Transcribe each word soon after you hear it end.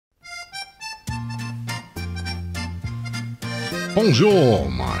Bonjour,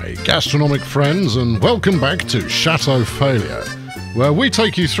 my gastronomic friends, and welcome back to Chateau Failure, where we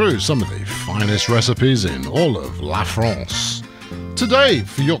take you through some of the finest recipes in all of La France. Today,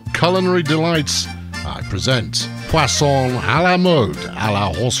 for your culinary delights, I present Poisson à la mode à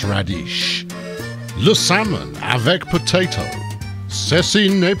la horseradish, le salmon avec potato, ceci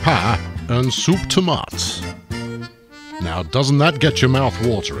pas and soup tomate. Now, doesn't that get your mouth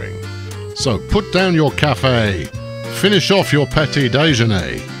watering? So put down your cafe, finish off your petit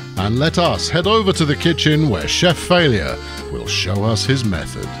déjeuner, and let us head over to the kitchen where Chef Failure will show us his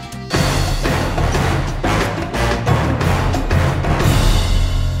method.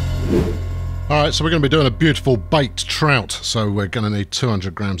 Alright, so we're going to be doing a beautiful baked trout. So we're going to need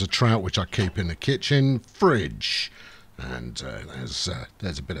 200 grams of trout, which I keep in the kitchen fridge. And there's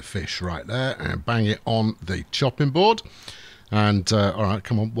a bit of fish right there, and bang it on the chopping board. And alright,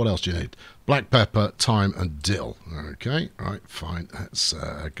 come on, what else do you need? Black pepper, thyme, and dill. Okay, right, fine. Let's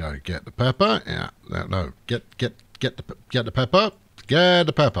go get the pepper. Yeah, no, get the pepper. Get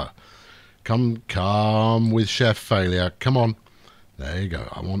the pepper. Come with Chef Failure. Come on. There you go.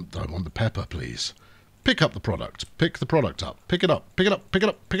 I want the pepper, please. Pick up the product. Pick the product up. Pick it up. Pick it up. Pick it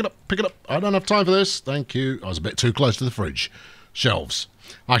up. Pick it up. Pick it up. I don't have time for this. Thank you. I was a bit too close to the fridge. Shelves.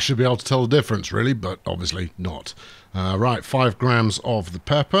 I should be able to tell the difference, really, but obviously not. Right, 5 grams of the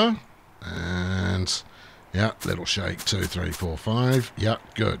pepper. And, yeah, little shake. 2, 3, 4, 5. Yeah,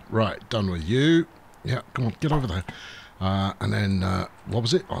 good. Right, done with you. Yeah, come on, get over there. And then, what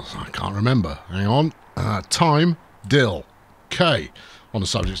was it? Oh, I can't remember. Hang on. Thyme, dill. Okay. On the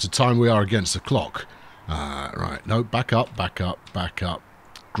subject of time, we are against the clock. Right, no, back up.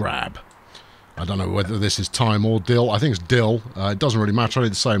 Grab. I don't know whether this is thyme or dill. I think it's dill. It doesn't really matter. Only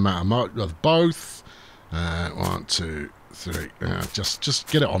the same amount of both. 1, 2, 3. Just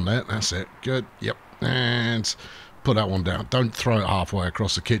get it on there. That's it. Good. Yep. And put that one down. Don't throw it halfway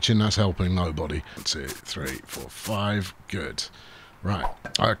across the kitchen. That's helping nobody. 1, 2, 3, 4, 5. Good. Right.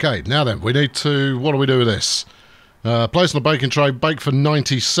 Okay. Now then, we need to... What do we do with this? Place on a baking tray. Bake for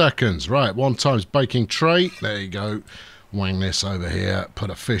 90 seconds. Right. 1 times baking tray. There you go. Wang this over here. Put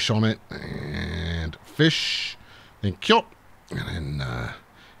a fish on it. And fish. Then chop. And then...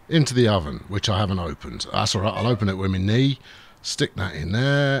 into the oven, which I haven't opened. That's all right. I'll open it with my knee. Stick that in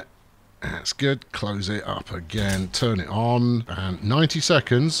there. That's good. Close it up again. Turn it on. And 90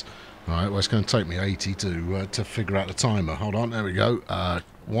 seconds. All right. Well, it's going to take me 80 to figure out the timer. Hold on. There we go.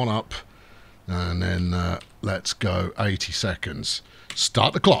 1 up. And then let's go 80 seconds.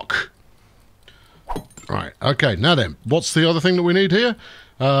 Start the clock. Right. Okay. Now then, what's the other thing that we need here?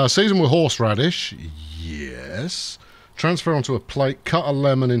 Season with horseradish. Yes. Transfer onto a plate, cut a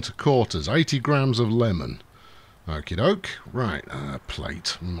lemon into quarters, 80 grams of lemon. Okie doke. Right,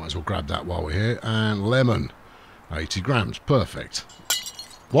 plate. We might as well grab that while we're here. And lemon, 80 grams. Perfect.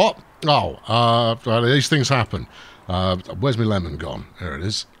 What? Oh, these things happen. Where's my lemon gone? There it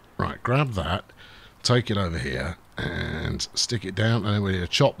is. Right, grab that, take it over here, and stick it down. And then we're going to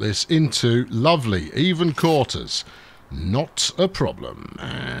chop this into lovely, even quarters. Not a problem.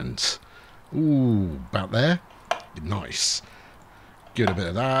 And, ooh, about there. Nice. Get a bit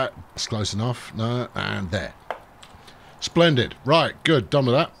of that. It's close enough. No, and there. Splendid. Right, good. Done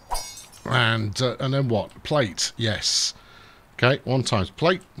with that. And then what? Plate. Yes. Okay, 1 times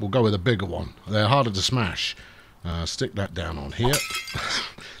plate. We'll go with a bigger one. They're harder to smash. Stick that down on here.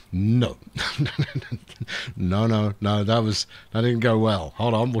 No. No. That didn't go well.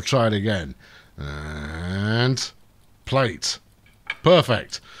 Hold on. We'll try it again. And plate.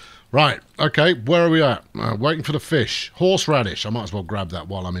 Perfect. Right, okay, where are we at? Waiting for the fish. Horseradish. I might as well grab that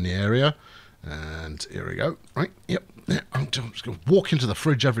while I'm in the area. And here we go. Right, yep. Yeah, I'm just going to walk into the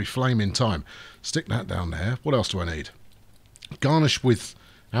fridge every flaming time. Stick that down there. What else do I need? Garnish with...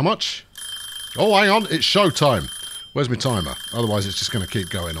 How much? Oh, hang on. It's showtime. Where's my timer? Otherwise, it's just going to keep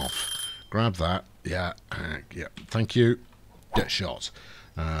going off. Grab that. Yeah, yeah. Thank you. Get shot.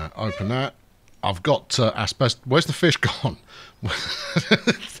 Open that. I've got asbestos. Where's the fish gone?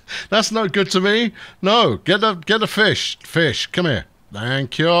 That's no good to me. No, get a fish. Fish, come here.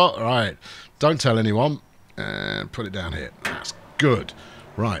 Thank you. Right, don't tell anyone. And put it down here. That's good.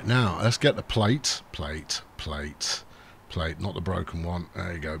 Right, now let's get the plate. Plate. Not the broken one.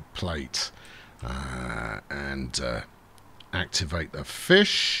 There you go. Plate. And activate the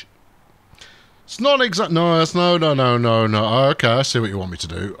fish. It's not exact. No, it's no. Oh, okay, I see what you want me to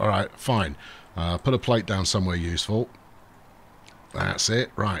do. All right, fine. Put a plate down somewhere useful. That's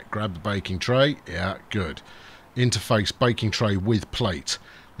it. Right, grab the baking tray. Yeah, good. Interface baking tray with plate.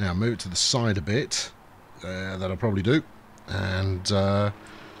 Now move it to the side a bit. That'll probably do. And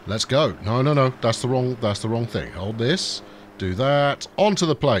let's go. No. That's the wrong thing. Hold this. Do that. Onto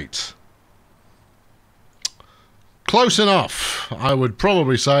the plate. Close enough, I would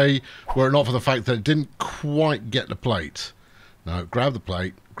probably say, were it not for the fact that it didn't quite get the plate. No, grab the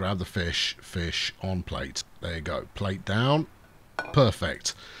plate, grab the fish, fish on plate. There you go. Plate down.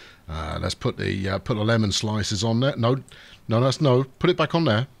 Perfect. Let's put the lemon slices on there. No. Put it back on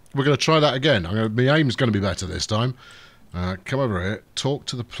there. We're going to try that again. My aim's going to be better this time. Come over here. Talk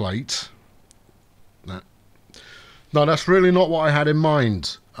to the plate. No, that's really not what I had in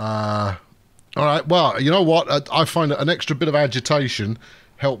mind. All right. Well, you know what? I find that an extra bit of agitation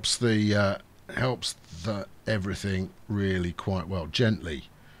helps the everything really quite well. Gently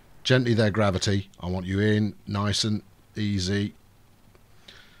there, gravity. I want you in, nice and easy.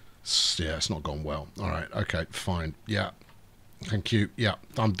 Yeah, it's not gone well. All right. Okay. Fine. Yeah. Thank you. Yeah,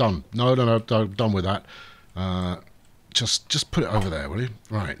 I'm done. No, I'm done with that. Just put it over there, will you?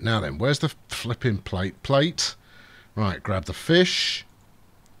 Right, now then, where's the flipping plate? Plate. Right, grab the fish.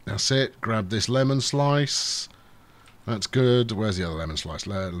 That's it. Grab this lemon slice. That's good. Where's the other lemon slice?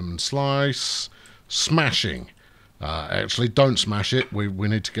 Lemon slice. Smashing. Actually, don't smash it. We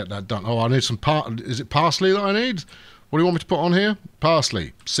need to get that done. Oh, I need some is it parsley that I need? What do you want me to put on here?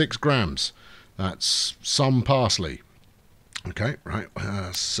 Parsley. 6 grams. That's some parsley. Okay, right,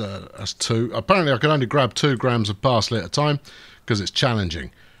 that's 2. Apparently I can only grab 2 grams of parsley at a time because it's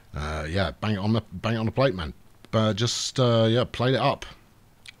challenging. Yeah, bang it on the plate, man. Yeah, plate it up.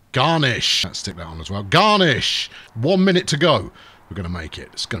 Garnish. Let's stick that on as well. Garnish. 1 minute to go. We're going to make it.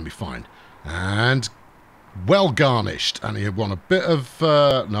 It's going to be fine. And well garnished. And you want a bit of,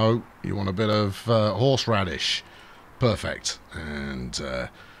 you want a bit of horseradish. Perfect. And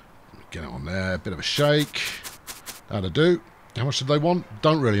get it on there. A bit of a shake. That'll do. How much do they want?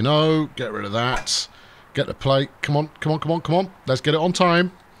 Don't really know. Get rid of that. Get the plate. Come on. Let's get it on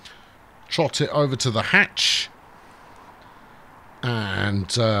time. Trot it over to the hatch. And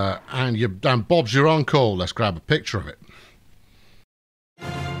Bob's your uncle. Let's grab a picture of it.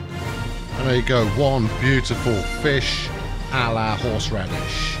 And there you go. One beautiful fish a la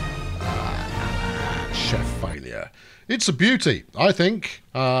horseradish. A la Chef Failure. It's a beauty, I think.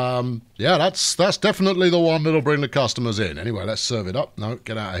 Yeah, that's definitely the one that'll bring the customers in. Anyway, let's serve it up. No,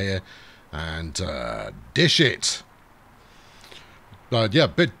 get out of here and dish it. Yeah,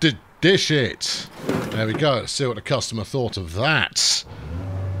 dish it. There we go. Let's see what the customer thought of that.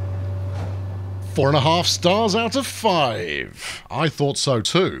 4.5 stars out of 5. I thought so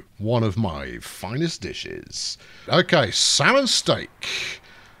too. One of my finest dishes. Okay, salmon steak.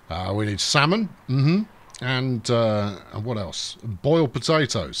 We need salmon. And what else? Boiled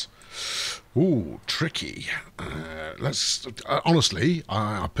potatoes. Ooh, tricky. Honestly,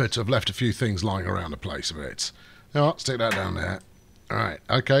 I appear to have left a few things lying around the place a bit. You know what, stick that down there. All right,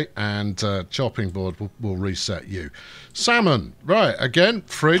 okay, and chopping board will reset you. Salmon, right, again,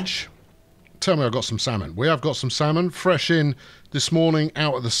 fridge. Tell me I've got some salmon. We have got some salmon, fresh in this morning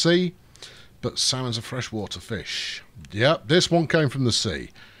out of the sea, but salmon's a freshwater fish. Yep, this one came from the sea.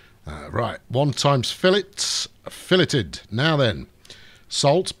 Right, 1 times filleted. Now then,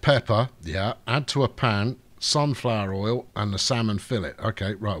 salt, pepper, yeah, add to a pan, sunflower oil, and the salmon fillet.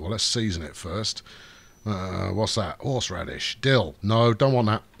 Okay, right, well, let's season it first. What's that? Horseradish. Dill. No, don't want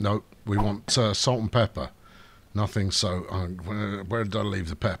that. No, we want salt and pepper. Nothing so... where did I leave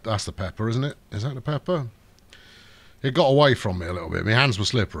the pepper? That's the pepper, isn't it? Is that the pepper? It got away from me a little bit. My hands were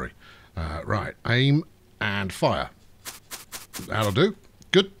slippery. Right, aim and fire. That'll do.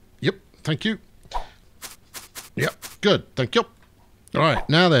 Good. Yep, thank you. Yep, good. Thank you. All right,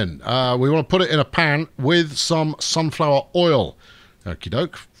 now then, we want to put it in a pan with some sunflower oil. Okie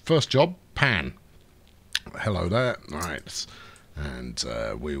doke. First job, pan. Hello there. All right. And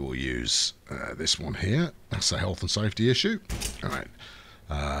we will use this one here. That's a health and safety issue. All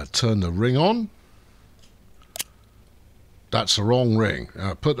right. Turn the ring on. That's the wrong ring.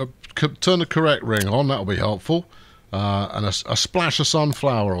 Turn the correct ring on. That'll be helpful. And a splash of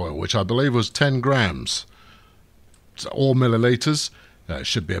sunflower oil, which I believe was 10 grams. Or milliliters. It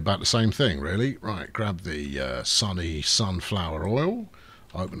should be about the same thing, really. Right. Grab the sunny sunflower oil.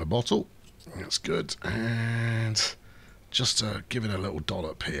 Open the bottle. That's good. And just give it a little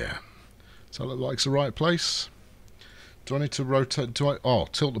dollop here. Does that look like it's the right place? Do I need to rotate?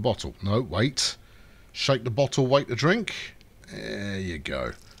 Tilt the bottle. No, wait. Shake the bottle, wait to drink. There you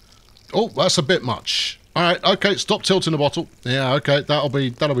go. Oh, that's a bit much. All right, okay, stop tilting the bottle. Yeah, okay, that'll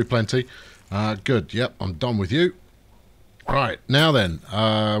be plenty. Good. Yep, I'm done with you. Right, now then,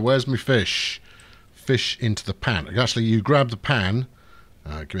 where's my fish? Fish into the pan. Actually, you grab the pan.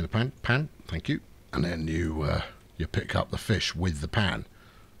 Give me the pan. Pan, thank you. And then you pick up the fish with the pan.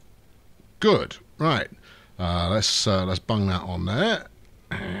 Good. Right. Let's bung that on there.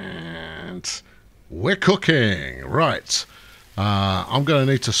 And we're cooking. Right. I'm going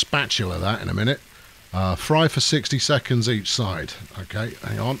to need to spatula that in a minute. Fry for 60 seconds each side. Okay,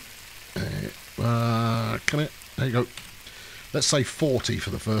 hang on. There you go. Let's say 40 for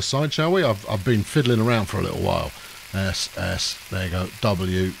the first side, shall we? I've been fiddling around for a little while. S, there you go.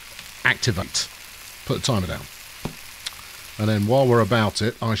 W, activate. Put the timer down. And then while we're about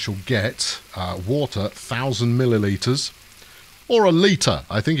it, I shall get water, 1,000 millilitres, or a litre,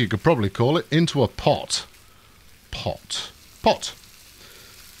 I think you could probably call it, into a pot. Pot.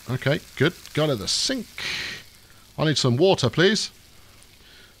 Okay, good. Go to the sink. I need some water, please.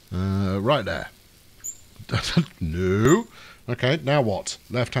 Right there. No. Okay, now what?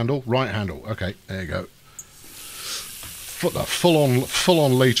 Left handle, right handle. Okay, there you go. Put the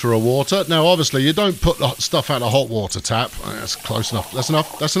full-on litre of water. Now, obviously, you don't put the stuff out of hot water tap. That's close enough. That's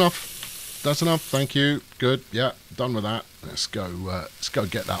enough. That's enough. That's enough. Thank you. Good. Yeah, done with that. Let's go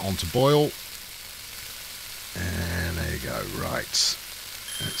get that on to boil. And there you go. Right.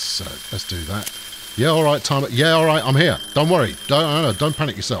 Let's do that. Yeah, all right, timer. Yeah, all right. I'm here. Don't worry. Don't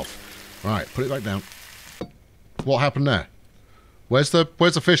panic yourself. Right, put it back down. What happened there? Where's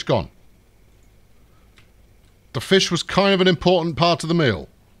the fish gone? The fish was kind of an important part of the meal.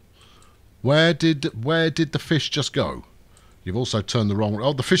 Where did the fish just go? You've also turned the wrong.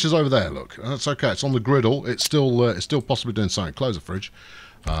 Oh, the fish is over there. Look, that's okay. It's on the griddle. It's still possibly doing something. Close the fridge.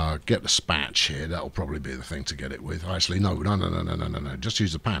 Get the spatch here. That'll probably be the thing to get it with. Actually, no. Just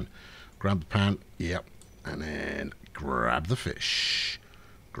use the pan. Grab the pan. Yep. And then grab the fish.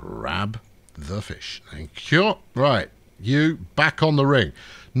 Grab the fish. Thank you. Right. You back on the ring.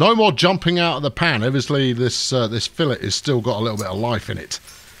 No more jumping out of the pan. Obviously, this fillet has still got a little bit of life in it.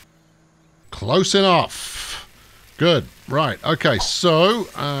 Close enough. Good. Right. Okay.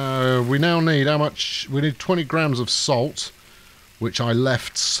 So we now need how much? We need 20 grams of salt, which I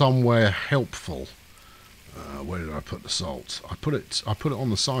left somewhere helpful. Where did I put the salt? I put it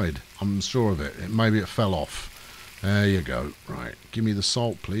on the side. I'm sure of it. Maybe it fell off. There you go. Right. Give me the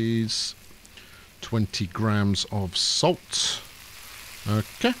salt, please. 20 grams of salt.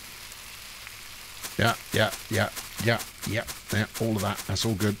 Okay. Yeah. All of that. That's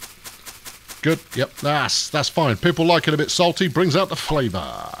all good. Good. Yep. That's fine. People like it a bit salty. Brings out the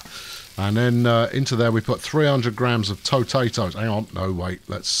flavour. And then into there we put 300 grams of potatoes. Hang on. No, wait.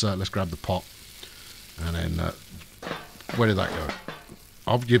 Let's grab the pot. And then where did that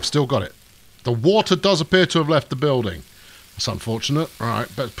go? You've still got it. The water does appear to have left the building. That's unfortunate. All right,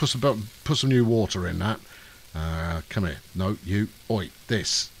 but put some new water in that. Come here. No, you. Oi,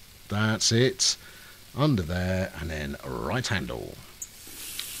 this. That's it. Under there, and then right handle.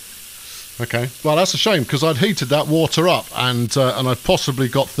 Okay. Well, that's a shame because I'd heated that water up, and I'd possibly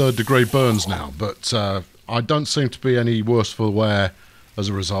got 3rd-degree burns now. But I don't seem to be any worse for wear as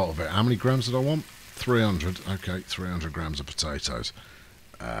a result of it. How many grams did I want? 300. Okay, 300 grams of potatoes.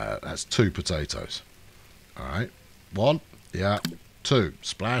 That's 2 potatoes. All right. 1. Yeah, 2.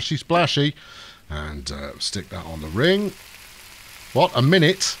 Splashy, splashy. And stick that on the ring. What, a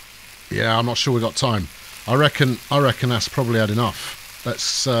minute? Yeah, I'm not sure we've got time. I reckon that's probably had enough.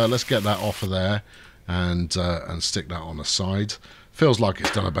 Let's get that off of there and stick that on the side. Feels like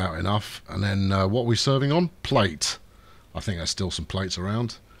it's done about enough. And then what are we serving on? Plate. I think there's still some plates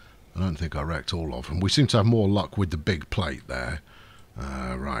around. I don't think I wrecked all of them. We seem to have more luck with the big plate there.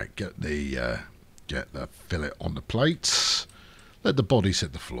 Right, get the fillet on the plate. Let the bodies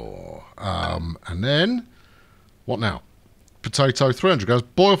hit the floor. And then, what now? Potato, 300 grams.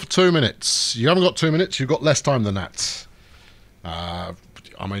 Boil for 2 minutes. You haven't got 2 minutes. You've got less time than that. I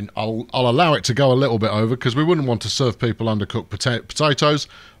mean, I'll allow it to go a little bit over because we wouldn't want to serve people undercooked potatoes,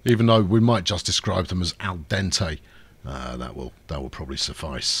 even though we might just describe them as al dente. That will probably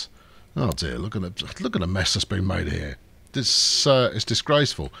suffice. Oh dear, look at the mess that's been made here. This is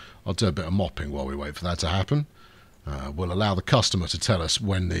disgraceful. I'll do a bit of mopping while we wait for that to happen. We'll allow the customer to tell us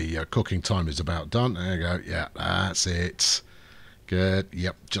when the cooking time is about done. There you go. Yeah, that's it. Good.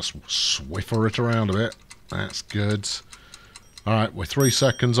 Yep, just swiffer it around a bit. That's good. All right, we're 3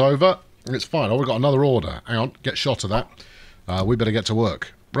 seconds over. It's fine. Oh, we've got another order. Hang on, get shot of that. We better get to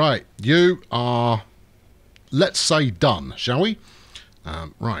work. Right, you are, let's say, done, shall we?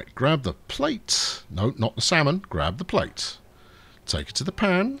 Right, grab the plate. No, not the salmon. Grab the plate. Take it to the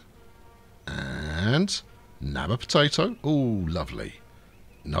pan. And nab a potato. Oh, lovely.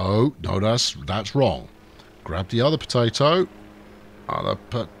 No, that's wrong. Grab the other potato. Other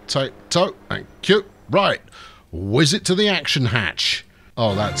potato. Thank you. Right. Whiz it to the action hatch.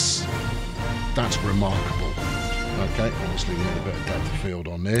 Oh, that's remarkable. Okay, obviously we need a bit of depth of field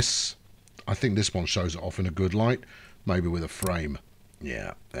on this. I think this one shows it off in a good light, maybe with a frame.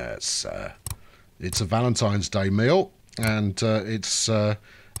 Yeah, it's a Valentine's Day meal, and and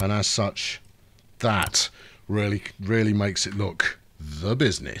as such, that really makes it look the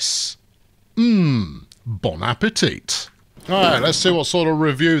business. Bon appetit. Alright, let's see what sort of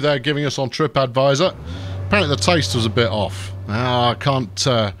review they're giving us on TripAdvisor. Apparently the taste was a bit off. I can't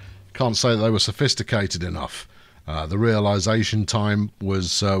say that they were sophisticated enough. The realisation time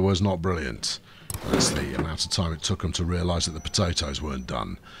was not brilliant. That's the amount of time it took them to realise that the potatoes weren't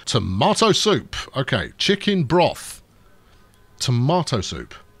done. Tomato soup. Okay, chicken broth. Tomato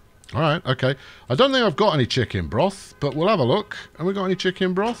soup. Alright, okay. I don't think I've got any chicken broth, but we'll have a look. Have we got any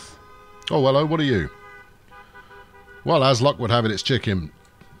chicken broth? Oh, hello, what are you? Well, as luck would have it, it's chicken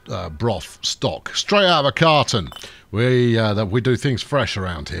broth stock. Straight out of a carton. We do things fresh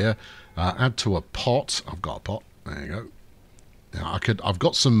around here. Add to a pot. I've got a pot. There you go. Now I've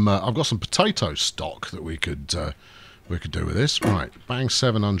got some potato stock that we could do with this. Right, bang,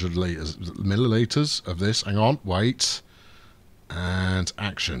 700 milliliters of this. Hang on, wait, and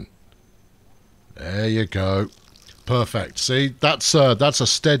action. There you go. Perfect. See, that's a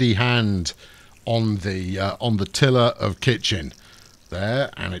steady hand on the tiller of kitchen there,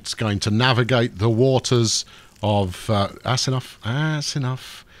 and it's going to navigate the waters of. That's enough. That's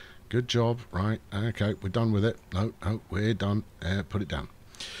enough. Good job. Right. Okay, we're done with it. No, we're done. Put it down.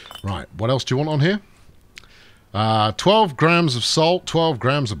 Right. What else do you want on here? 12 grams of salt, 12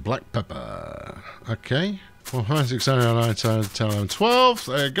 grams of black pepper. Okay. 4, 5, 6, 7, 8, 9, 10, 11, 12.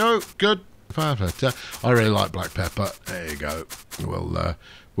 There you go. Good. I really like black pepper. There you go.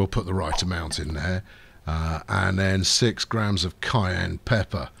 We'll put the right amount in there. And then 6 grams of cayenne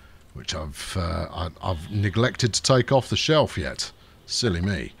pepper, which I've neglected to take off the shelf yet. Silly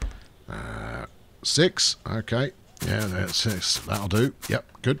me. 6. Okay. Yeah, that's 6. That'll do. Yep.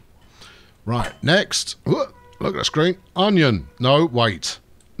 Good. Right. Next. Look at the screen. Onion. No, wait.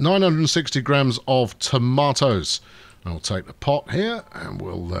 960 grams of tomatoes. I'll take the pot here, and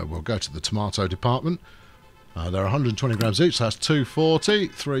we'll go to the tomato department. They're 120 grams each, so that's 240,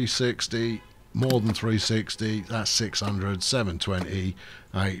 360, more than 360, that's 600, 720,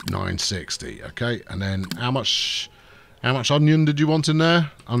 960. Okay, and then how much onion did you want in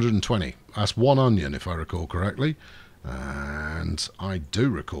there? 120. That's 1 onion, if I recall correctly. And I do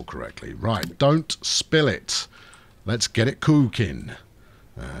recall correctly. Right, don't spill it. Let's get it cooking.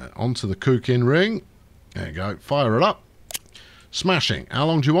 Onto the cooking ring. There you go. Fire it up. Smashing. How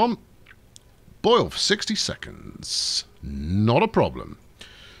long do you want? Boil for 60 seconds. Not a problem.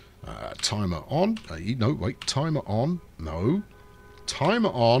 Timer on. No, wait. Timer on. No. Timer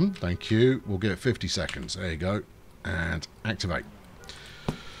on. Thank you. We'll give it 50 seconds. There you go. And activate.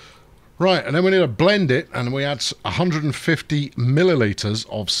 Right, and then we need to blend it, and we add 150 milliliters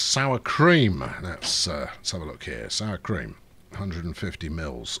of sour cream. Let's have a look here. Sour cream. 150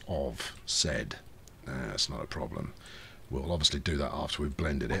 mils of said. That's not a problem. We'll obviously do that after we've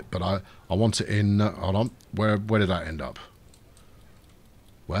blended it, but I want it in. Hold on, where did that end up?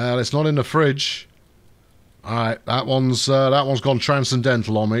 Well, it's not in the fridge. All right, that one's gone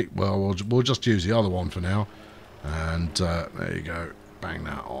transcendental on me. Well, we'll just use the other one for now, and there you go. Bang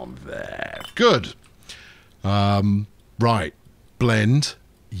that on there. Good. Right, blend.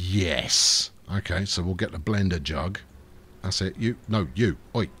 Yes. Okay, so we'll get the blender jug. That's it. You.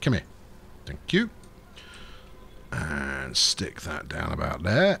 Oi, come here. Thank you. And stick that down about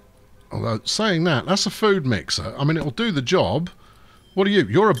there. Although, saying that, that's a food mixer. I mean, it'll do the job. What are you?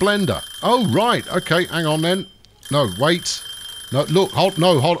 You're a blender. Oh, right. Okay, hang on then. No, wait. No, look, hold.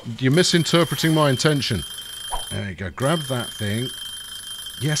 You're misinterpreting my intention. There you go. Grab that thing.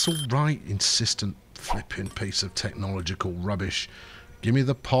 Yes, all right. Insistent flipping piece of technological rubbish. Give me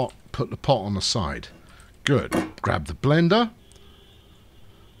the pot. Put the pot on the side. Good. Grab the blender.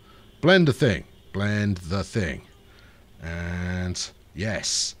 Blend the thing. Blend the thing. And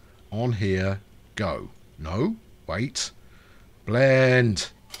yes, on here, go. No, wait. Blend.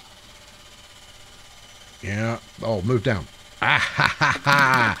 Yeah. Oh, move down. Ah, ha, ha,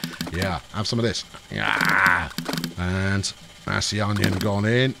 ha. Yeah, have some of this. Yeah. And that's the onion gone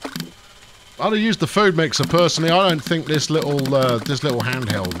in. I'd have used the food mixer personally. I don't think this little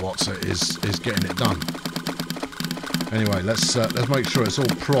handheld is getting it done. Anyway, let's make sure it's all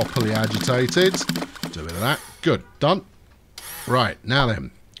properly agitated. Do a bit of that. Good. Done. Right, now then.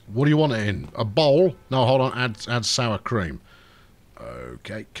 What do you want it in? A bowl? No, hold on. Add sour cream.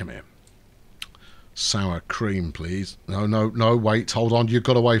 Okay, come here. Sour cream, please. No, wait. Hold on. You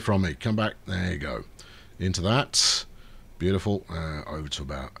got away from me. Come back. There you go. Into that. Beautiful. Over to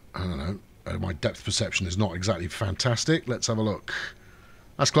about, I don't know. My depth perception is not exactly fantastic. Let's have a look.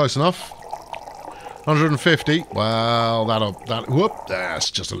 That's close enough. 150. Well, whoop,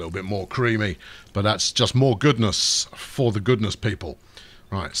 that's just a little bit more creamy. But that's just more goodness for the goodness people.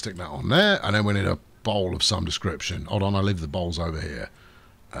 Right, stick that on there. And then we need a bowl of some description. Hold on, I leave the bowls over here.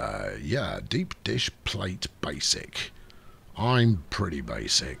 Yeah, deep dish plate basic. I'm pretty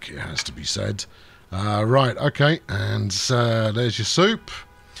basic, it has to be said. Right, okay, and there's your soup.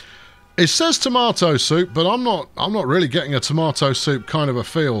 It says tomato soup, but I'm not really getting a tomato soup kind of a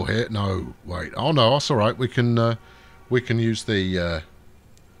feel here. No, wait. Oh no, that's all right. We can use the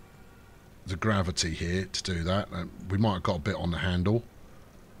gravity here to do that. We might have got a bit on the handle.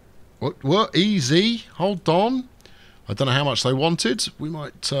 What? Easy. Hold on. I don't know how much they wanted. We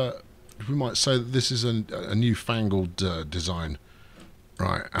might say that this is a newfangled design.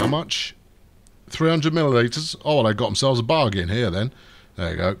 Right. How much? 300 milliliters. Oh, well, they got themselves a bargain here then.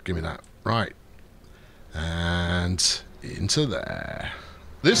 There you go. Give me that. Right. And into there.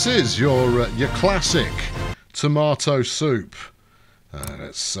 This is your classic tomato soup.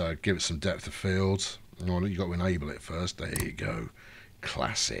 Let's give it some depth of field. Oh, you've got to enable it first. There you go.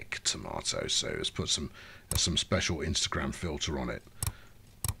 Classic tomato soup. Let's put some special Instagram filter on it.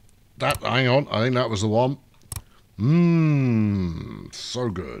 Hang on. I think that was the one. Mmm. So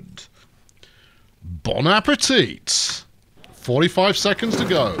good. Bon appetit. 45 seconds to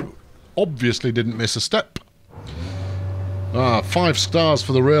go. Obviously didn't miss a step. 5 stars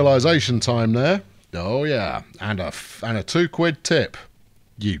for the realisation time there. Oh yeah, and a £2 tip.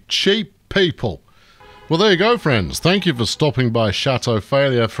 You cheap people. Well, there you go, friends. Thank you for stopping by Chateau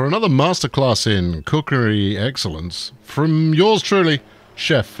Failure for another masterclass in cookery excellence from yours truly,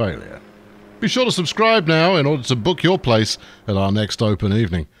 Chef Failure. Be sure to subscribe now in order to book your place at our next open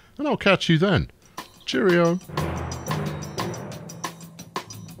evening, and I'll catch you then. Cheerio.